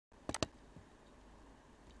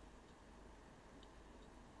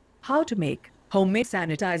How to make homemade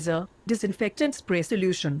sanitizer disinfectant spray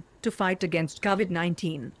solution to fight against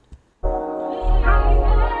COVID-19.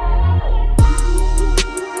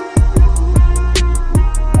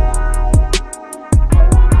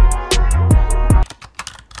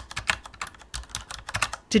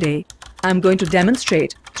 Today, I'm going to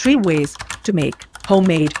demonstrate 3 ways to make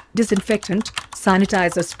homemade disinfectant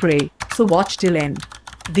sanitizer spray, so watch till end.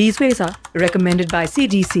 These ways are recommended by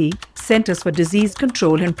CDC, Centers for Disease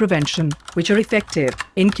Control and Prevention, which are effective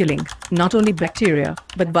in killing not only bacteria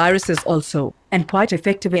but viruses also, and quite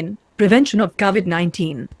effective in prevention of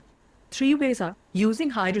COVID-19. 3 ways are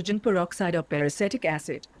using hydrogen peroxide or peracetic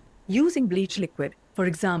acid, using bleach liquid, for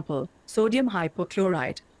example, sodium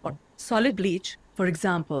hypochlorite, or solid bleach, for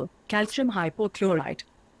example, calcium hypochlorite,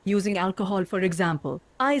 using alcohol, for example,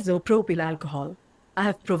 isopropyl alcohol. I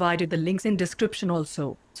have provided the links in description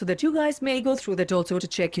also, so that you guys may go through that also to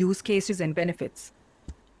check use cases and benefits.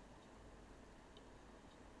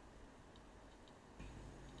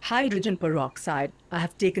 Hydrogen peroxide. I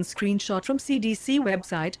have taken screenshot from CDC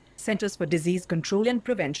website, Centers for Disease Control and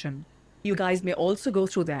Prevention. You guys may also go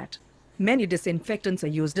through that. Many disinfectants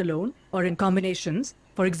are used alone or in combinations,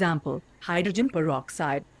 for example, hydrogen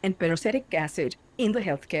peroxide and peracetic acid in the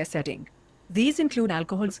healthcare setting. These include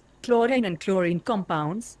alcohols, chlorine and chlorine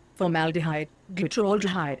compounds, formaldehyde,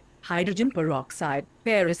 glyceraldehyde, hydrogen peroxide,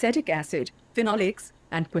 peracetic acid, phenolics,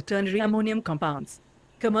 and quaternary ammonium compounds.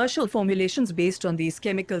 Commercial formulations based on these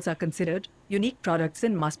chemicals are considered unique products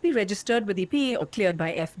and must be registered with EPA or cleared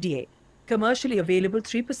by FDA. Commercially available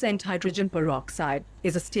 3% hydrogen peroxide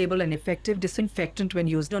is a stable and effective disinfectant when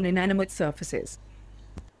used on inanimate surfaces.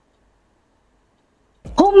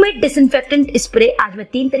 Homemade disinfectant spray आज मैं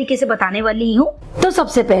 3 तरीके से बताने वाली हूँ। तो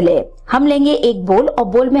सबसे पहले हम लेंगे एक बोल और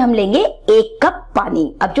बोल में हम लेंगे 1 कप पानी।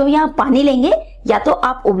 अब जो यहाँ पानी लेंगे या तो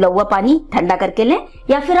आप उबला हुआ पानी ठंडा करके लें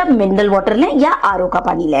या फिर आप मिनरल वाटर लें या आरओ का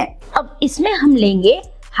पानी लें। अब इसमें हम लेंगे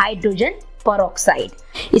हाइड्रोजन पेरोक्साइड।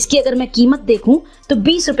 इसकी अगर मैं कीमत देखूं तो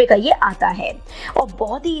 20 रुपए का ये आता है और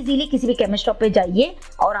बहुत ही इजीली किसी भी केमिस्ट शॉप पे जाइए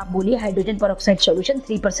और आप बोलिए हाइड्रोजन पेरोक्साइड सॉल्यूशन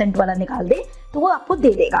 3% वाला निकाल दे तो वो आपको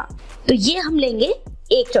दे देगा। तो ये हम लेंगे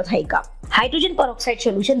 1/4 कप। हाइड्रोजन पेरोक्साइड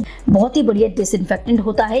सॉल्यूशन बहुत ही बढ़िया डिसइंफेक्टेंट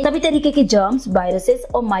होता है, सभी तरीके के जर्म्स, वायरसेस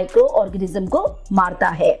और माइक्रो ऑर्गेनिज्म को मारता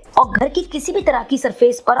है और घर की किसी भी तरह की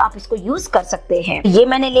सरफेस पर आप इसको यूज कर सकते हैं। ये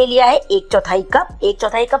मैंने ले लिया है 1/4 कप।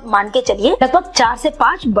 1/4 कप मान के चलिए लगभग 4 से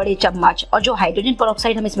 5 बड़े चम्मच, और जो हाइड्रोजन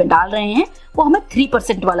पेरोक्साइड हम इसमें डाल रहे हैं वो हमें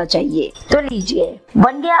 3% वाला चाहिए। तो लीजिए,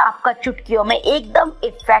 बन गया आपका चुटकियों में एकदम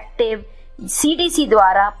इफेक्टिव CDC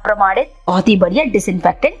द्वारा प्रमाणित बहुत ही बढ़िया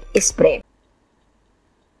disinfectant spray.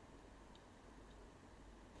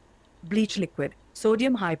 Bleach liquid,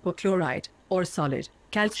 sodium hypochlorite or solid,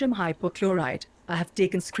 calcium hypochlorite. I have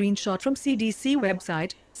taken screenshot from CDC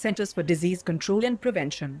website, Centers for Disease Control and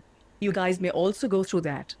Prevention. You guys may also go through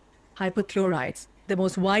that. Hypochlorites, the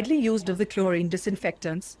most widely used of the chlorine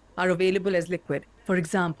disinfectants, are available as liquid. For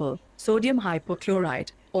example, sodium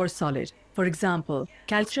hypochlorite or solid. For example,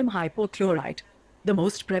 calcium hypochlorite. The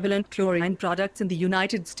most prevalent chlorine products in the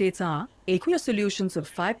United States are aqueous solutions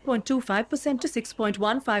of 5.25% to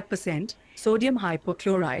 6.15%, sodium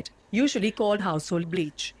hypochlorite, usually called household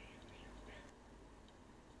bleach.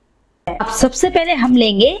 अब सबसे पहले हम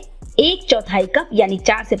लेंगे 1/4 cup यानी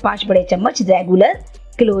 4 से 5 बड़े चम्मच regular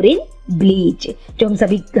chlorine bleach, जो हम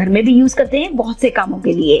सभी घर में भी यूज करते हैं बहुत से कामों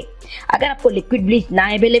के लिए। अगर आपको लिक्विड ब्लीच ना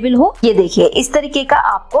अवेलेबल हो, ये देखिए इस तरीके का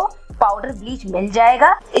आपको पाउडर ब्लीच मिल जाएगा।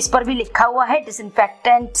 इस पर भी लिखा हुआ है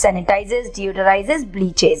डिसइंफेक्टेंट, सैनिटाइजर्स, डिओडराइजर्स,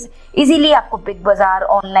 ब्लीचेस। इजीली आपको बिग बाजार,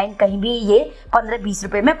 ऑनलाइन कहीं भी ये 15-20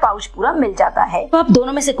 रुपए में पाउच पूरा मिल जाता है। तो आप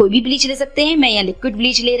दोनों में से कोई भी ब्लीच ले सकते हैं। मैं यहाँ लिक्विड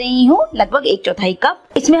ब्लीच ले रही हूँ लगभग 1/4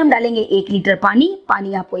 कप। इसमें हम डालेंगे 1 लीटर पानी।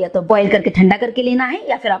 पानी आपको या तो बॉयल करके ठंडा करके लेना है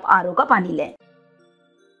या फिर आप आरओ का पानी लें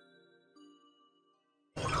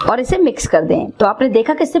और इसे मिक्स कर दें। तो आपने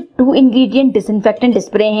देखा कि सिर्फ 2 इंग्रेडिएंट डिसइंफेक्टेंट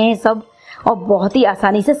स्प्रे हैं सब, और बहुत ही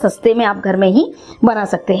आसानी से सस्ते में आप घर में ही बना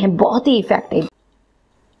सकते हैं, बहुत ही effective.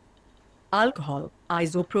 Alcohol,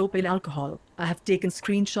 isopropyl alcohol. I have taken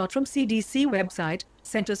screenshot from CDC website,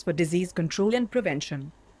 Centers for Disease Control and Prevention.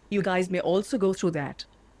 You guys may also go through that.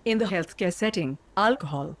 In the healthcare setting,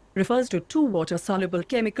 alcohol refers to 2 water-soluble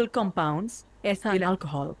chemical compounds, ethyl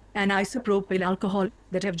alcohol and isopropyl alcohol,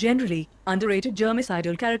 that have generally underrated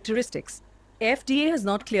germicidal characteristics. FDA has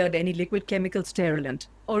not cleared any liquid chemical sterilant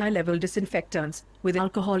or high-level disinfectants with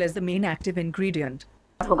alcohol as the main active ingredient.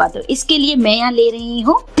 होगा तो इसके लिए मैं यहाँ ले रही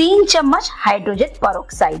हूँ 3 चम्मच हाइड्रोजन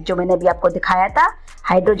पेरोक्साइड, जो मैंने अभी आपको दिखाया था।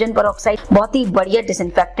 हाइड्रोजन पेरोक्साइड बहुत ही बढ़िया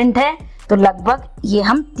डिसइंफेक्टेंट है, तो लगभग ये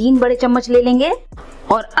हम 3 बड़े चम्मच ले लेंगे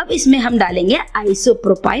और अब इसमें हम डालेंगे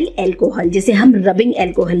आइसोप्रोपाइल अल्कोहल, जिसे हम रबिंग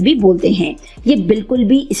अल्कोहल भी बोलते हैं। ये बिल्कुल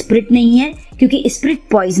भी स्प्रिट नहीं है, क्योंकि स्प्रिट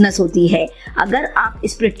पॉइजनस होती है। अगर आप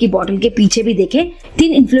स्प्रिट की बोतल के पीछे भी देखें,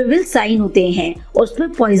 3 इन्फ्लेमेबल साइन होते हैं और उस पर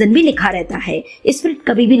पॉइजन भी लिखा रहता है। स्प्रिट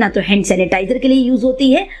कभी भी ना तो हैंड सैनिटाइजर के लिए यूज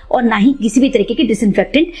होती है और ना ही किसी भी तरीके की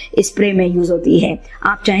डिसइंफेक्टेंट स्प्रे में यूज होती है।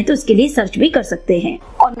 आप चाहें तो इसके लिए सर्च भी कर सकते हैं।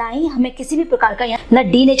 और ना ही हमें किसी भी प्रकार का ना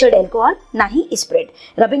डीनेचर्ड अल्कोहल ना ही स्प्रिट,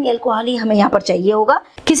 रबिंग अल्कोहल ही हमें यहाँ पर चाहिए होगा।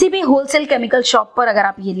 किसी भी होलसेल केमिकल शॉप पर अगर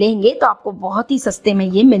आप ये लेंगे तो आपको बहुत ही सस्ते में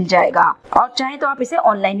ये मिल जाएगा, और चाहे तो आप इसे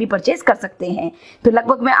ऑनलाइन भी परचेज कर सकते हैं। तो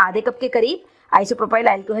लगभग मैं आधे कप के करीब आइसोप्रोपाइल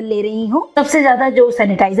अल्कोहल ले रही हूँ। सबसे ज्यादा जो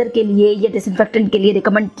सैनिटाइजर के लिए या डिसइंफेक्टेंट के लिए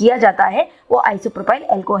रिकमेंड किया जाता है वो आइसोप्रोपाइल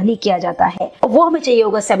अल्कोहल ही किया जाता है, और वो हमें चाहिए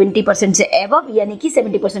होगा 70% से एबव, यानी कि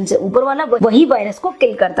 70% से ऊपर वाला, वही वायरस को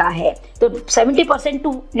किल करता है। तो 70%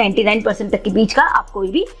 टू 99% तक के बीच का आप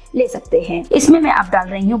कोई भी ले सकते हैं। इसमें मैं अब डाल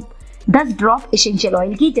रही हूँ 10 ड्रॉप एसेंशियल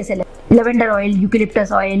ऑयल की, जैसे lavender oil,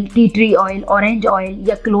 eucalyptus oil, tea tree oil, orange oil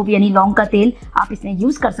या क्लोव यानी लौंग का तेल आप इसमें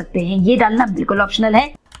यूज कर सकते हैं। ये डालना बिल्कुल ऑप्शनल है।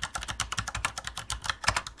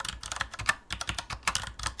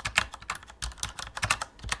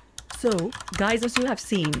 So, guys, as you have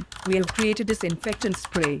seen, we have created disinfectant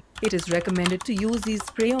spray. It is recommended to use these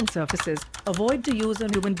spray-on surfaces. Avoid to use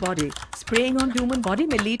on human body. Spraying on human body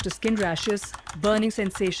may lead to skin rashes, burning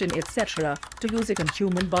sensation, etc. To use it on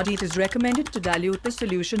human body, it is recommended to dilute the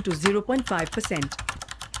solution to 0.5%.